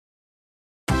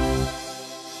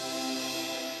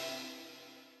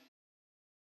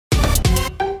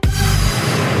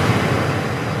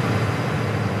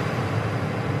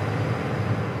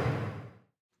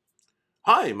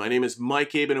Hi, my name is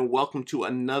Mike Aben and welcome to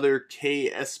another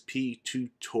KSP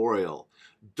tutorial.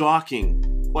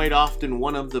 Docking. Quite often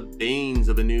one of the banes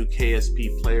of a new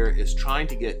KSP player is trying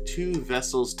to get two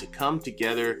vessels to come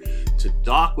together to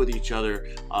dock with each other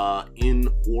in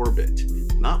orbit.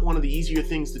 Not one of the easier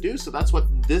things to do, so that's what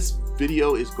this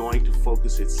video is going to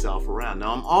focus itself around.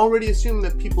 Now I'm already assuming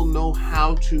that people know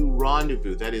how to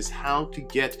rendezvous, that is how to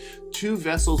get two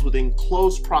vessels within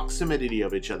close proximity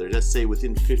of each other, let's say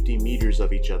within 50 meters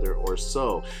of each other or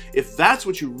so. If that's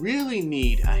what you really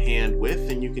need a hand with,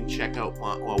 then you can check out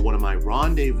one of my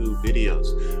rendezvous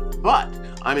videos. But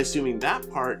I'm assuming that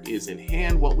part is in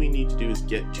hand. What we need to do is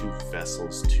get two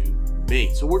vessels to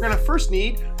mate. So we're going to first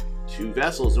need two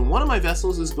vessels, and one of my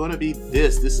vessels is going to be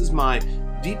this. This is my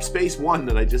Deep Space One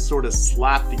that I just sort of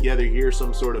slapped together here,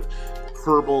 some sort of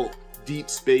Kerbal deep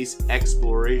space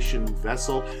exploration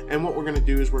vessel, and what we're going to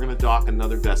do is we're going to dock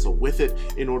another vessel with it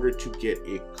in order to get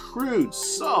it crewed.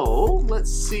 So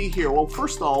let's see here. Well,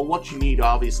 first of all, what you need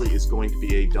obviously is going to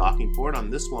be a docking port.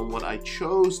 On this one, what I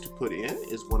chose to put in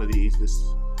is one of these, this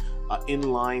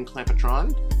inline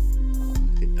clampetron.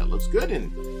 I think that looks good,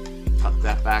 and tuck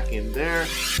that back in there.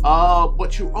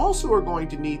 What you also are going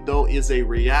to need though is a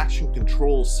reaction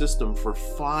control system for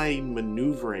fine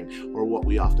maneuvering, or what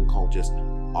we often call just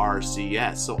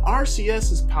RCS. So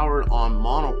RCS is powered on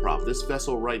monoprop. This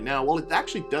vessel right now, well, it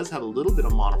actually does have a little bit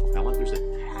of monopropellant. There's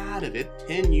a tad of it,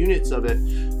 10 units of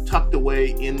it tucked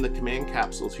away in the command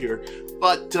capsules here.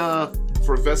 But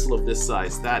for a vessel of this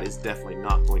size, that is definitely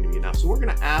not going to be enough. So we're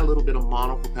going to add a little bit of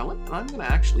monopropellant, and I'm going to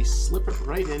actually slip it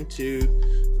right into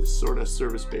this sort of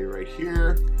service bay right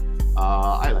here.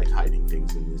 I like hiding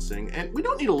things in this thing, and we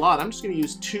don't need a lot. I'm just going to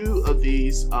use two of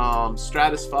these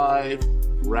stratified,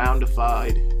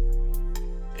 roundified.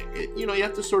 You know, you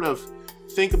have to sort of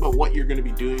think about what you're going to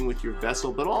be doing with your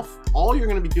vessel, but all you're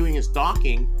going to be doing is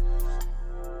docking.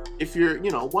 If you're,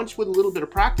 once with a little bit of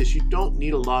practice, you don't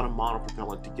need a lot of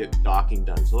monopropellant to get docking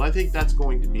done. So I think that's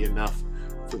going to be enough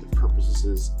for the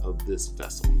purposes of this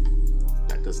vessel.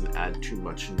 That doesn't add too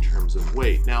much in terms of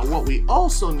weight. Now, what we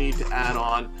also need to add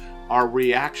on are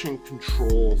reaction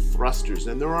control thrusters,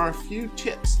 and there are a few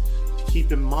tips to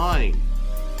keep in mind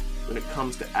when it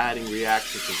comes to adding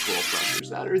reaction control thrusters.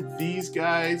 That are these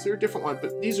guys. There are different ones,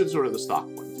 but these are sort of the stock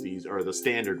ones. These are the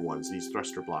standard ones, these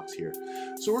thruster blocks here.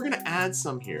 So we're going to add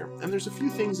some here, and there's a few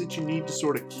things that you need to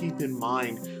sort of keep in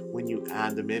mind when you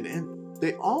add them in, and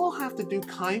they all have to do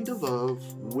kind of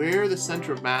where the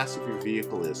center of mass of your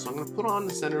vehicle is. So I'm going to put on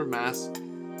the center of mass.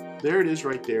 There it is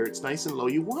right there. It's nice and low.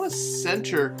 You want to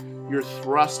center your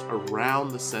thrust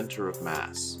around the center of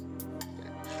mass. Okay.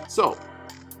 So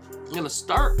I'm going to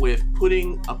start with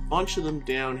putting a bunch of them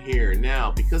down here.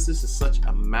 Now, because this is such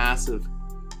a massive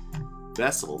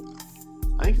vessel,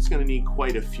 I think it's going to need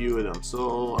quite a few of them.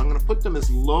 So I'm going to put them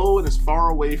as low and as far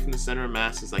away from the center of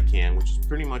mass as I can, which is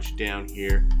pretty much down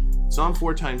here. It's on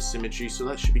 4x symmetry, so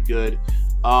that should be good.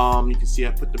 You can see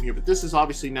I put them here, but this is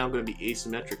obviously now going to be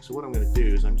asymmetric. So what I'm going to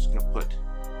do is I'm just going to put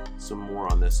some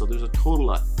more on this. So there's a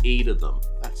total of 8 of them.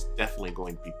 That's definitely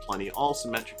going to be plenty, all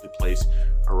symmetrically placed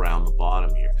around the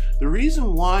bottom here. The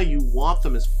reason why you want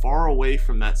them as far away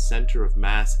from that center of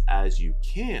mass as you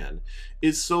can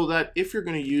is so that if you're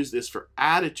going to use this for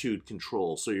attitude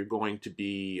control, so you're going to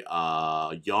be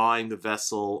yawing the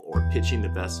vessel or pitching the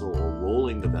vessel or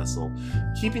rolling the vessel,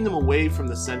 keeping them away from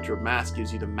the center of mass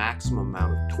gives you the maximum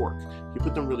amount of torque. If you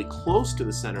put them really close to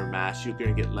the center of mass, you're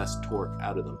going to get less torque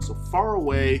out of them. So far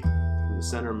away from the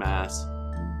center of mass,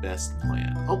 best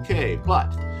plan. Okay,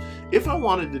 but if I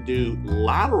wanted to do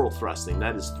lateral thrusting,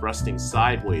 that is thrusting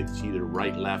sideways, either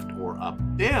right, left, or up,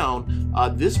 down,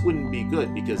 this wouldn't be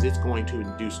good because it's going to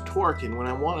induce torque. And when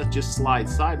I want to just slide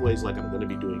sideways like I'm going to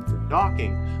be doing for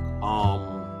docking,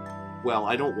 well,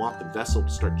 I don't want the vessel to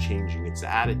start changing its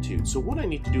attitude. So what I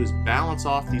need to do is balance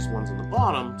off these ones on the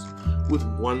bottoms with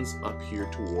ones up here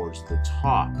towards the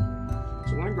top.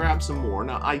 So I'm going to grab some more.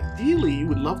 Now, ideally, you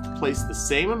would love to place the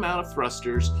same amount of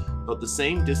thrusters about the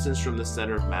same distance from the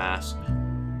center of mass.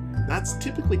 That's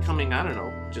typically coming, I don't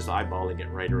know, just eyeballing it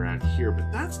right around here,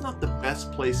 but that's not the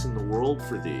best place in the world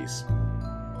for these.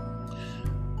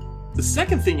 The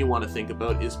second thing you want to think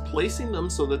about is placing them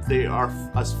so that they are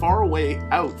as far away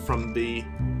out from the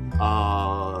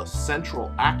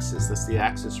central axis, that's the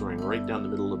axis ring right down the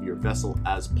middle of your vessel,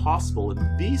 as possible.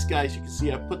 And these guys, you can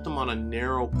see I put them on a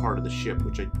narrow part of the ship,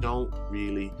 which I don't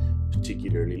really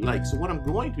particularly like. So what I'm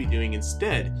going to be doing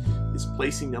instead is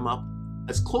placing them up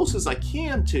as close as I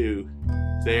can to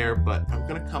there, but I'm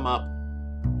going to come up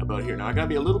about here. Now I got to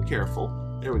be a little careful.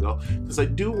 There we go, because I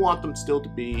do want them still to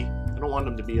be, I don't want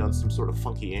them to be on some sort of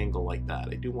funky angle like that.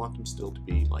 I do want them still to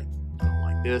be like,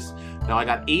 like like this. Now I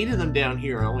got 8 of them down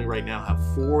here. I only right now have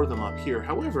 4 of them up here.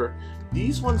 However,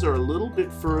 these ones are a little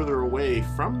bit further away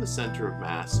from the center of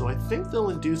mass, so I think they'll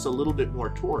induce a little bit more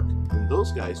torque than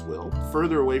those guys will. The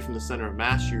further away from the center of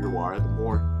mass you are, the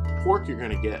more torque you're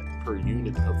going to get per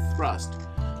unit of thrust.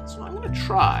 So I'm going to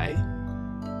try,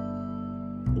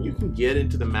 and you can get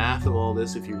into the math of all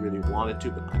this if you really wanted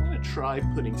to, but I'm going to try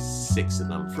putting 6 of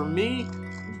them. For me,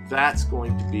 that's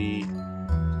going to be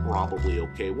probably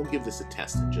okay. We'll give this a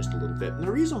test in just a little bit. And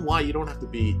the reason why you don't have to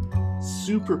be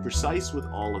super precise with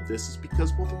all of this is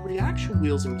because, well, the reaction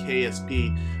wheels in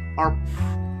KSP are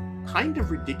kind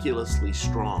of ridiculously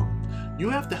strong. You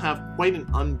have to have quite an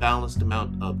unbalanced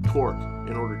amount of torque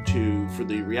in order for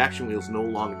the reaction wheels no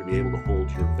longer to be able to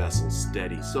hold your vessel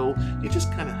steady. So you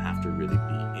just kind of have to really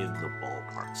be in the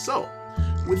ballpark. So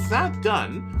with that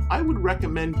done, I would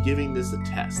recommend giving this a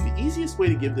test. The easiest way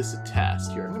to give this a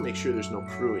test, here, I'm going to make sure there's no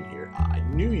crew in here. I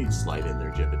knew you'd slide in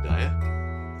there, Jebediah.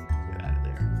 Get out of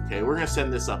there. Okay, we're going to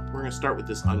send this up. We're going to start with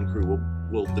this uncrew.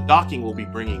 The docking will be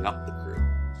bringing up the crew.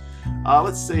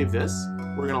 Let's save this.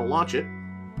 We're going to launch it.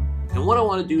 And what I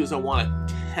want to do is I want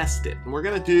to test it. And we're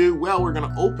going to do, well, we're going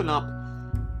to open up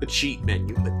the cheat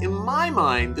menu. But in my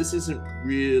mind, this isn't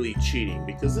really cheating,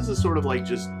 because this is sort of like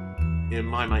just, in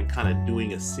my mind, kind of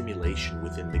doing a simulation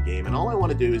within the game. And all I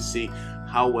want to do is see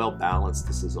how well balanced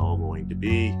this is all going to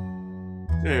be.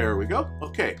 There we go.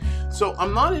 Okay, so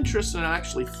I'm not interested in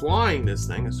actually flying this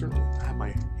thing. I certainly have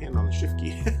my hand on the shift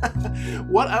key.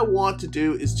 What I want to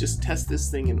do is just test this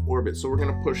thing in orbit. So we're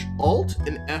going to push Alt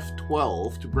and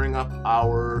F12 to bring up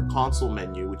our console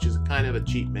menu, which is kind of a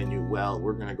cheat menu. Well,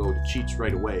 we're going to go to cheats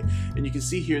right away. And you can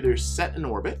see here there's set in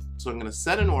orbit. So I'm going to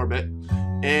set in orbit.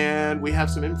 And we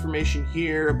have some information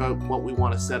here about what we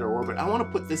want to set our orbit. I want to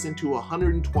put this into a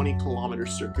 120 kilometer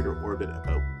circular orbit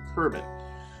about Kerbin.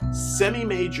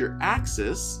 Semi-major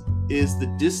axis is the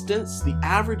distance, the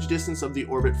average distance of the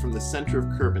orbit from the center of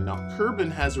Kerbin. Now,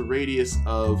 Kerbin has a radius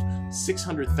of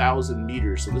 600,000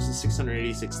 meters, so this is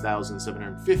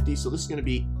 686,750, so this is going to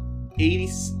be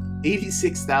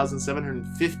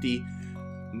 86,750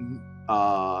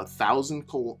 thousand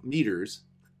meters.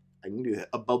 I can do that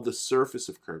above the surface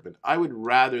of Kerbin. I would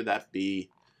rather that be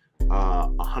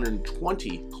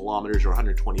 120 kilometers or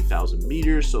 120,000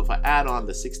 meters. So if I add on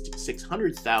the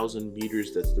 600,000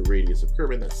 meters, that's the radius of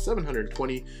Kerbin, that's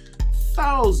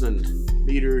 720,000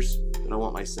 meters that I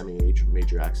want my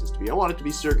semi-major axis to be. I want it to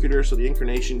be circular, so the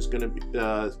inclination is going to be,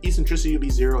 eccentricity will be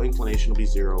 0, inclination will be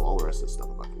 0, all the rest of the stuff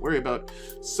I'm not going to worry about.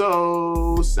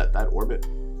 So set that orbit.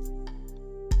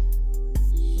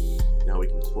 Now we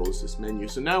can close this menu.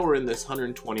 So now we're in this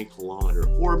 120 kilometer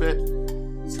orbit.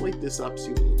 Let's light this up, see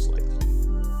what it looks like.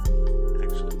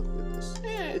 Actually, look at this.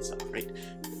 It's alright.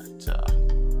 But,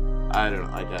 I don't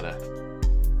know, I gotta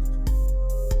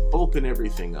open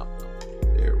everything up.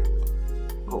 There we go.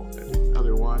 Oh, there's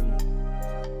another one.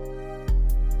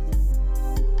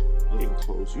 I didn't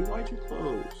close you. Why'd you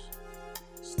close?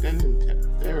 Extend and test.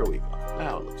 There we go.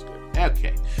 Now it looks good.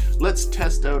 Okay, let's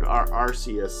test out our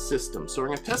RCS system. So we're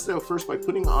going to test it out first by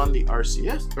putting on the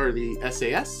RCS, or the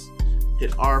SAS.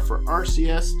 Hit R for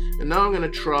RCS, and now I'm going to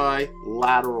try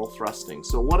lateral thrusting.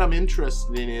 So what I'm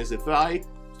interested in is if I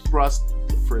thrust,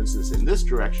 for instance, in this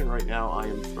direction, right now I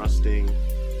am thrusting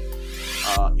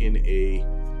in a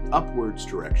upwards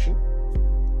direction,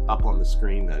 up on the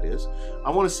screen that is. I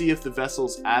want to see if the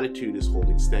vessel's attitude is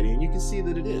holding steady, and you can see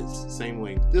that it is. Same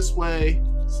wing this way,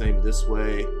 same this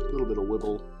way, a little bit of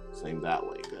wibble, same that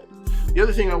way, good. The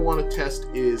other thing I want to test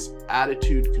is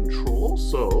attitude control,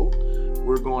 so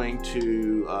we're going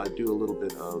to do a little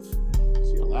bit of,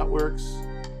 see how that works.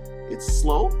 It's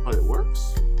slow, but it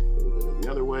works. A little bit of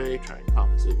the other way, try and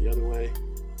compensate the other way.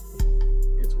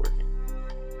 It's working.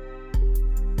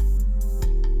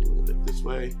 A little bit this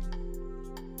way.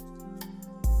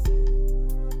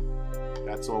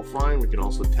 That's all fine. We can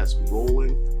also test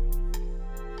rolling.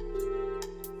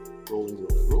 Rolling,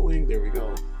 rolling, rolling. There we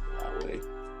go. That way.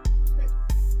 Okay.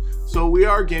 So we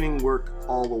are getting work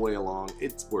all the way along.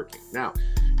 It's working. Now,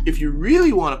 if you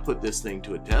really want to put this thing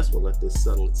to a test, we'll let this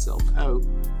settle itself out.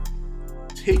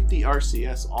 Take the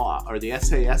RCS off, or the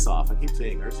SAS off. I keep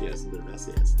saying RCS instead of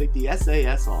SAS. Take the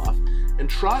SAS off and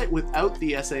try it without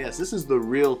the SAS. This is the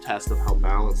real test of how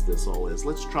balanced this all is.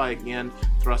 Let's try again,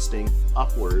 thrusting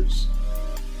upwards.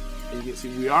 And you can see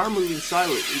we are moving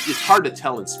sideways. It's hard to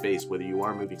tell in space whether you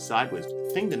are moving sideways. But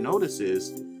the thing to notice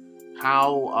is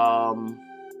how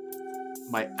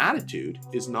my attitude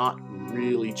is not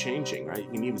really changing, right? You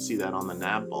can even see that on the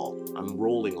nav ball. I'm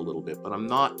rolling a little bit, but I'm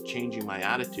not changing my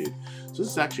attitude. So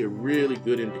this is actually a really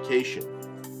good indication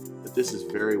that this is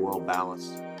very well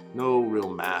balanced. No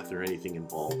real math or anything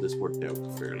involved. This worked out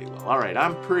fairly well. All right,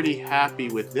 I'm pretty happy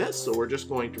with this, so we're just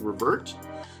going to revert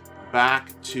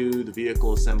back to the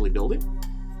vehicle assembly building.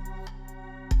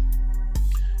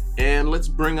 And let's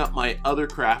bring up my other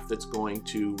craft that's going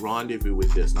to rendezvous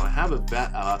with this. Now I have a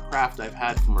craft I've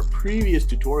had from a previous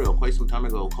tutorial quite some time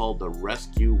ago called the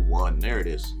Rescue 1. There it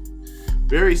is.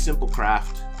 Very simple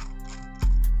craft.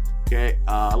 Okay,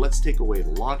 let's take away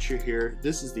the launcher here.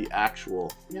 This is the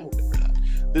actual, yeah, we'll get rid of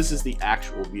that. This is the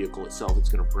actual vehicle itself. It's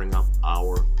going to bring up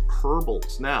our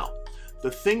Kerbals. Now, the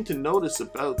thing to notice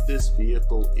about this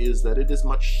vehicle is that it is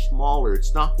much smaller.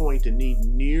 It's not going to need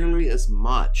nearly as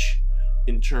much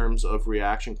in terms of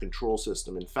reaction control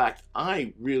system. In fact,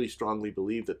 I really strongly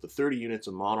believe that the 30 units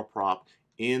of monoprop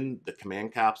in the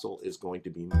command capsule is going to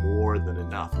be more than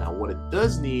enough. Now, what it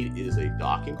does need is a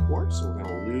docking port, so we're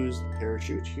going to lose the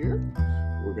parachute here.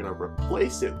 We're going to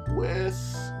replace it with,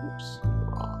 oops,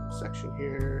 wrong section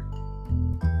here.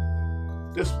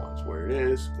 This one's where it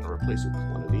is. I'm going to replace it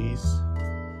with one of these.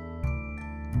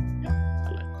 Yeah,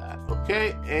 I like that.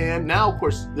 Okay, and now, of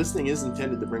course, this thing is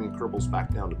intended to bring the Kerbals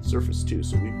back down to the surface too,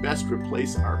 so we best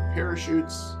replace our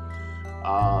parachutes.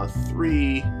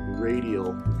 3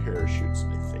 radial parachutes,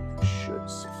 I think, should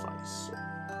suffice.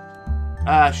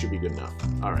 Should be good enough.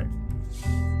 All right.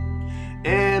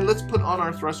 And let's put on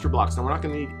our thruster blocks. Now, we're not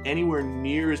going to need anywhere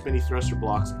near as many thruster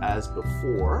blocks as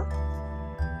before.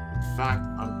 In fact,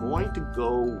 I'm going to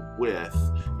go with,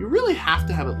 you really have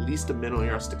to have at least a minimum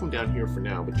here. I'll stick them down here for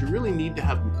now, but you really need to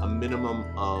have a minimum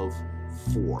of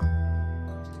 4.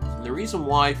 And the reason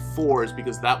why 4 is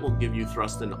because that will give you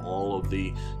thrust in all of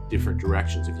the different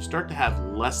directions. If you start to have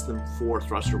less than 4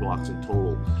 thruster blocks in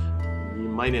total, you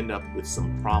might end up with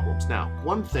some problems. Now,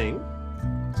 one thing,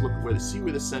 let's look at see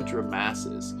where the center of mass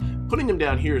is. Putting them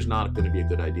down here is not going to be a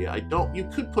good idea. You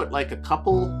could put like a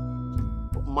couple,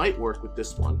 what might work with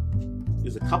this one,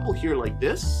 is a couple here like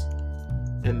this,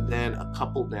 and then a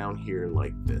couple down here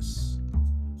like this.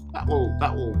 That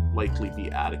will likely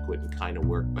be adequate and kind of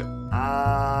work, but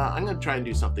I'm going to try and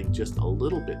do something just a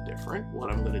little bit different. What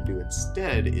I'm going to do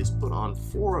instead is put on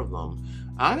 4 of them.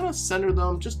 I'm going to center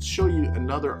them just to show you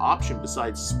another option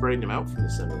besides spreading them out from the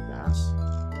center of mass,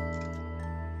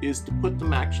 is to put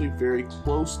them actually very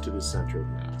close to the center of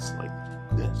mass, like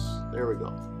this. There we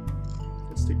go.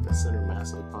 Let's take that center of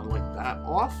mass icon like that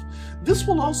off. This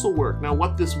will also work. Now,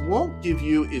 what this won't give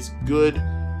you is good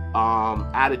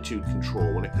attitude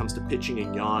control when it comes to pitching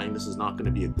and yawing. This is not going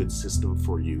to be a good system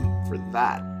for you for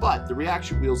that, but the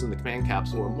reaction wheels in the command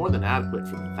capsule are more than adequate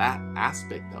for that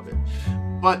aspect of it.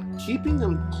 But keeping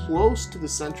them close to the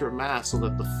center of mass so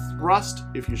that the thrust,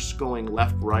 if you're just going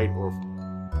left, right, or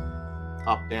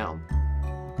up, down,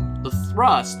 the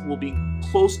thrust will be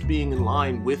close to being in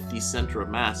line with the center of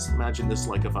mass. Imagine this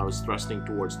like if I was thrusting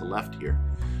towards the left here.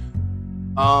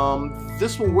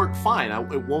 This will work fine.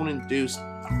 It won't induce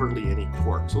hardly any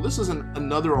torque. So this is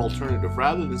another alternative,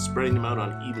 rather than spreading them out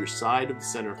on either side of the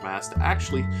center of mass, to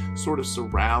actually sort of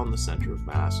surround the center of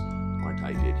mass like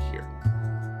I did here.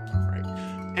 All right.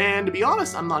 And to be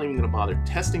honest, I'm not even going to bother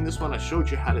testing this one. I showed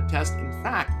you how to test. In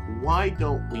fact, why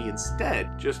don't we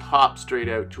instead just hop straight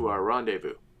out to our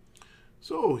rendezvous?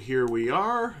 So here we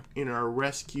are in our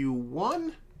Rescue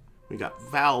 1. We got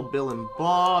Val, Bill, and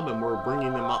Bob, and we're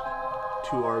bringing them up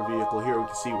to our vehicle here. We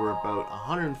can see we're about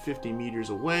 150 meters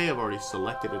away. I've already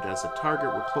selected it as a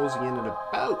target. We're closing in at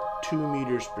about 2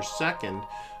 meters per second.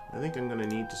 I think I'm going to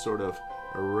need to sort of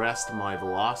arrest my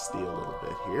velocity a little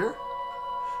bit here.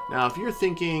 Now, if you're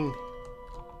thinking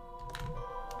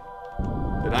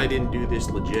that I didn't do this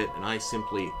legit and I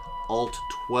simply Alt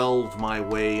 12 my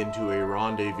way into a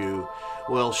rendezvous,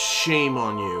 well, shame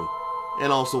on you.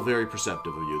 And also very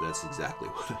perceptive of you. That's exactly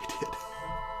what I did.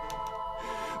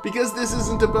 Because this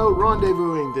isn't about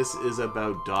rendezvousing, this is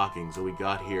about docking. So we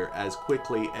got here as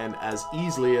quickly and as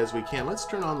easily as we can. Let's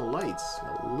turn on the lights.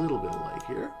 A little bit of light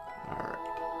here. All right.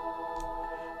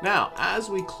 Now, as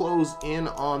we close in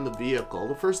on the vehicle,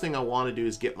 the first thing I want to do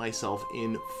is get myself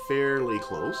in fairly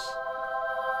close.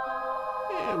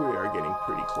 And we are getting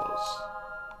pretty close.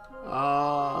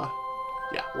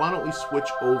 Yeah, why don't we switch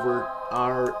over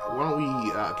our,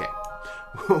 okay.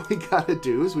 What we gotta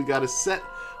do is we gotta set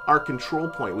our control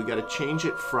point. We gotta change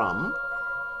it from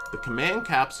the command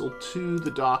capsule to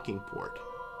the docking port.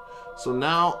 So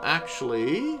now,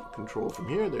 actually, control from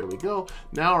here, there we go.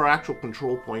 Now our actual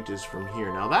control point is from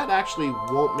here. Now that actually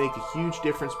won't make a huge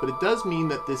difference, but it does mean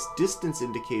that this distance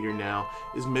indicator now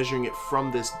is measuring it from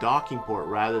this docking port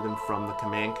rather than from the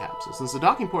command capsule. Since the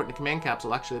docking port and the command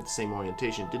capsule actually have the same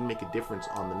orientation, it didn't make a difference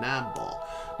on the nav ball.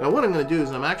 Now what I'm going to do is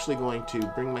I'm actually going to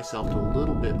bring myself to a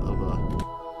little bit of a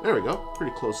There we go,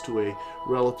 pretty close to a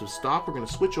relative stop. We're going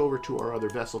to switch over to our other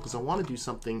vessel because I want to do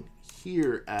something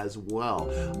here as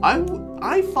well.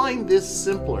 I find this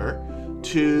simpler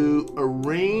to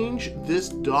arrange this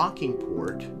docking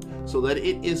port so that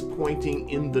it is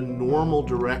pointing in the normal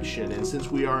direction. And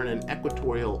since we are in an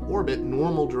equatorial orbit,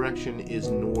 normal direction is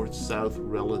north-south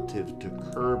relative to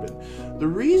Kerbin. The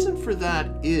reason for that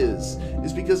is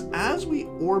because as we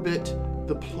orbit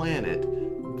the planet,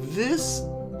 this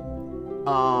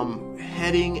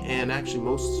heading, and actually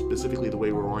most specifically the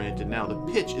way we're oriented now, the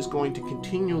pitch is going to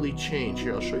continually change.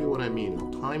 Here, I'll show you what I mean.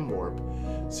 I'll time warp.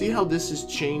 See how this is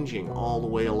changing all the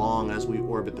way along as we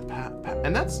orbit the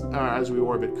and that's as we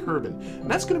orbit Kerbin. And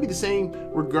that's going to be the same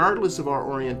regardless of our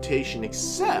orientation,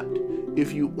 except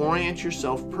if you orient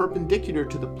yourself perpendicular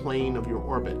to the plane of your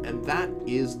orbit, and that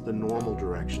is the normal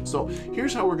direction. So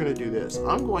here's how we're going to do this.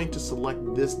 I'm going to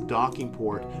select this docking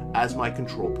port as my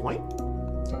control point.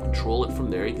 Control it from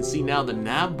there. You can see now the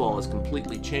nav ball is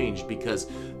completely changed because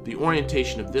the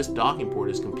orientation of this docking port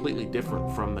is completely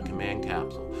different from the command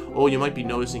capsule. Oh, you might be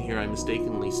noticing here I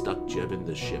mistakenly stuck Jeb in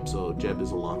this ship, so Jeb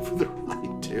is along for the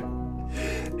ride too.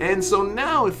 And so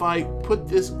now if I put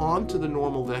this onto the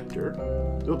normal vector,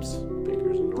 oops,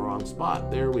 finger's in the wrong spot,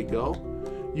 there we go.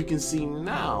 You can see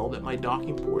now that my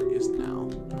docking port is now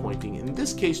pointing, in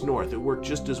this case north. It worked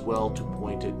just as well to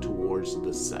point it towards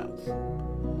the south.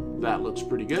 That looks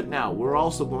pretty good. Now, we're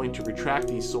also going to retract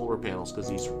these solar panels because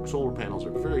these solar panels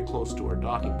are very close to our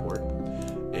docking port,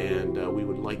 and we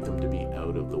would like them to be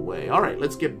out of the way. All right,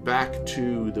 let's get back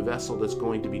to the vessel that's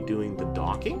going to be doing the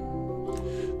docking.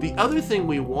 The other thing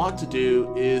we want to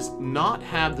do is not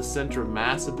have the center of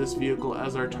mass of this vehicle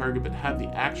as our target, but have the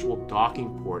actual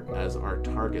docking port as our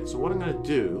target. So what I'm going to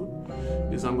do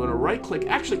is I'm going to right-click,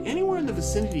 actually anywhere in the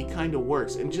vicinity kind of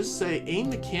works, and just say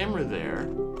aim the camera there,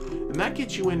 and that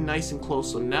gets you in nice and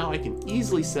close. So now I can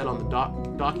easily set on the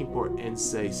docking port and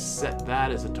say set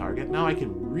that as a target. Now I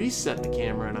can reset the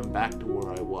camera and I'm back to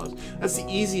where I was. That's the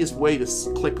easiest way to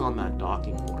click on that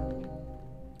docking port.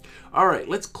 All right,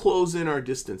 let's close in our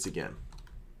distance again.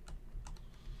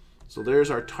 So there's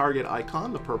our target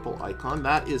icon, the purple icon.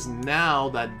 That is now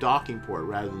that docking port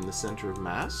rather than the center of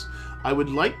mass. I would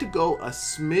like to go a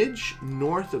smidge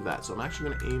north of that, so I'm actually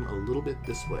going to aim a little bit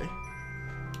this way.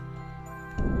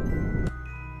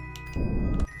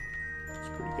 That's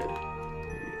pretty good.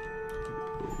 Maybe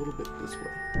go a little bit this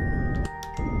way.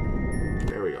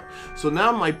 There we go. So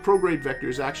now my prograde vector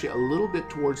is actually a little bit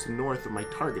towards the north of my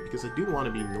target because I do want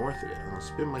to be north of it. I'll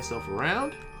spin myself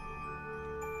around,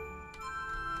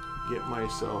 get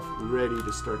myself ready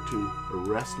to start to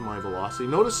arrest my velocity.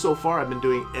 Notice so far I've been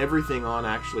doing everything on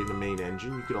actually the main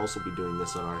engine. You could also be doing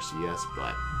this on RCS,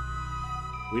 but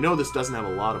we know this doesn't have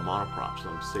a lot of monoprop, so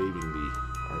I'm saving the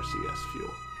RCS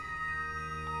fuel.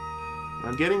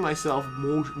 I'm getting myself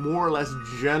more or less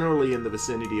generally in the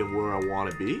vicinity of where I want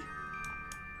to be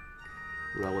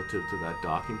relative to that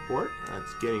docking port.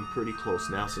 That's getting pretty close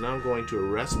now. So now I'm going to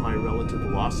arrest my relative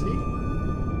velocity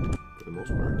for the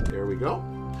most part. There we go.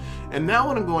 And now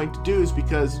what I'm going to do is,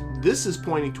 because this is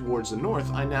pointing towards the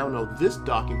north, I now know this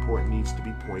docking port needs to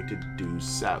be pointed due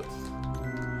south.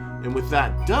 And with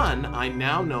that done, I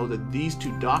now know that these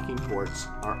two docking ports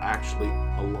are actually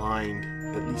aligned,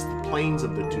 at least the planes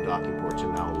of the two docking ports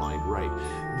are now aligned right.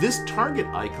 This target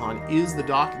icon is the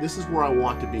dock. This is where I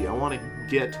want to be. I want to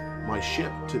get my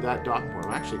ship to that docking port.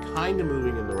 I'm actually kind of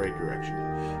moving in the right direction.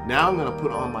 Now I'm going to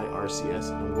put on my RCS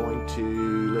and I'm going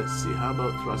to, let's see, how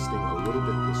about thrusting a little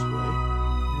bit this way?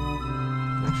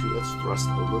 Actually, let's thrust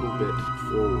a little bit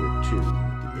forward too,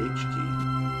 the H key.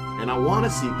 And I want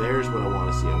to see, there's what I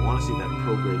want to see. I want to see that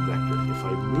prograde vector. If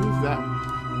I move that,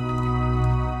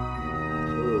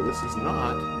 oh, this is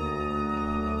not.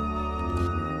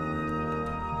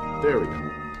 There we go.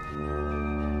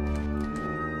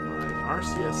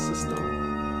 RCS system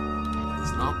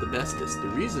is not the bestest. The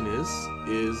reason is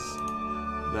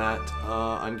that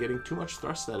I'm getting too much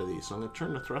thrust out of these, so I'm going to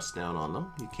turn the thrust down on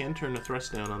them. You can turn the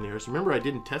thrust down on the RCS. Remember, I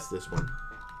didn't test this one.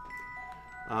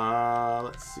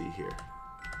 Let's see here.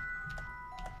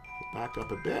 Back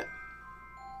up a bit.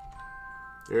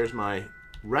 There's my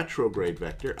retrograde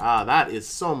vector. Ah, that is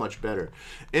so much better.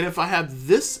 And if I have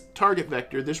this target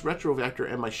vector, this retro vector,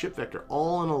 and my ship vector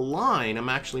all in a line, I'm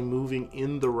actually moving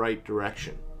in the right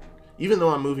direction. Even though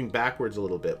I'm moving backwards a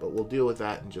little bit, but we'll deal with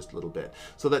that in just a little bit.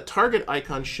 So that target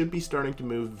icon should be starting to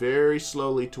move very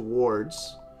slowly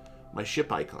towards my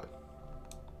ship icon.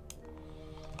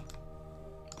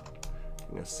 I'm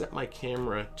going to set my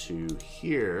camera to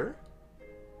here.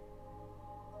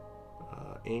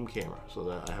 Aim camera, so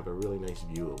that I have a really nice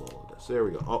view of all of this. There we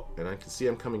go. Oh, and I can see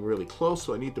I'm coming really close,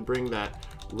 so I need to bring that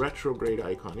retrograde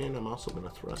icon in. I'm also going to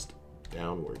thrust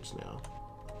downwards now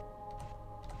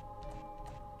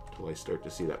until I start to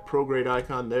see that prograde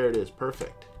icon. There it is.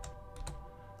 Perfect.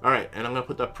 All right, and I'm going to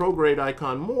put that prograde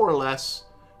icon more or less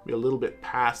be a little bit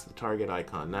past the target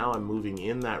icon. Now I'm moving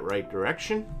in that right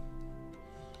direction.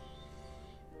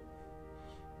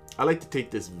 I like to take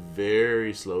this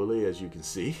very slowly, as you can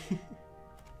see.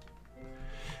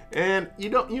 And you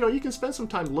can spend some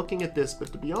time looking at this,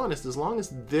 but to be honest, as long as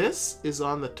this is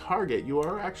on the target, you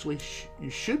are actually you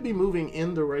should be moving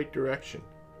in the right direction.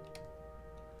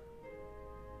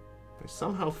 I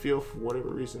somehow feel, for whatever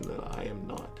reason, that I am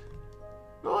not.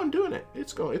 No, I'm doing it.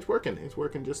 It's working. It's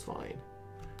working just fine.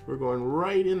 We're going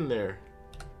right in there.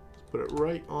 Let's put it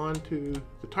right onto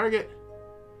the target.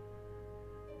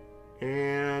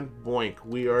 And boink,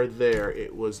 we are there.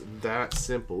 It was that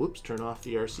simple. Oops, turn off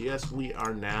the RCS. We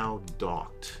are now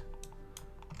docked.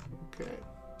 Okay.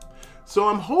 So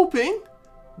I'm hoping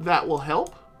that will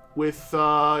help with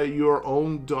your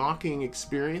own docking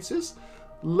experiences.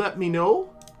 Let me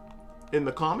know in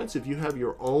the comments if you have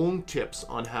your own tips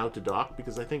on how to dock,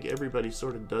 because I think everybody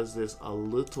sort of does this a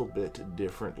little bit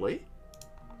differently.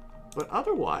 But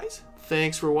otherwise,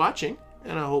 thanks for watching,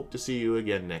 and I hope to see you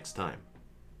again next time.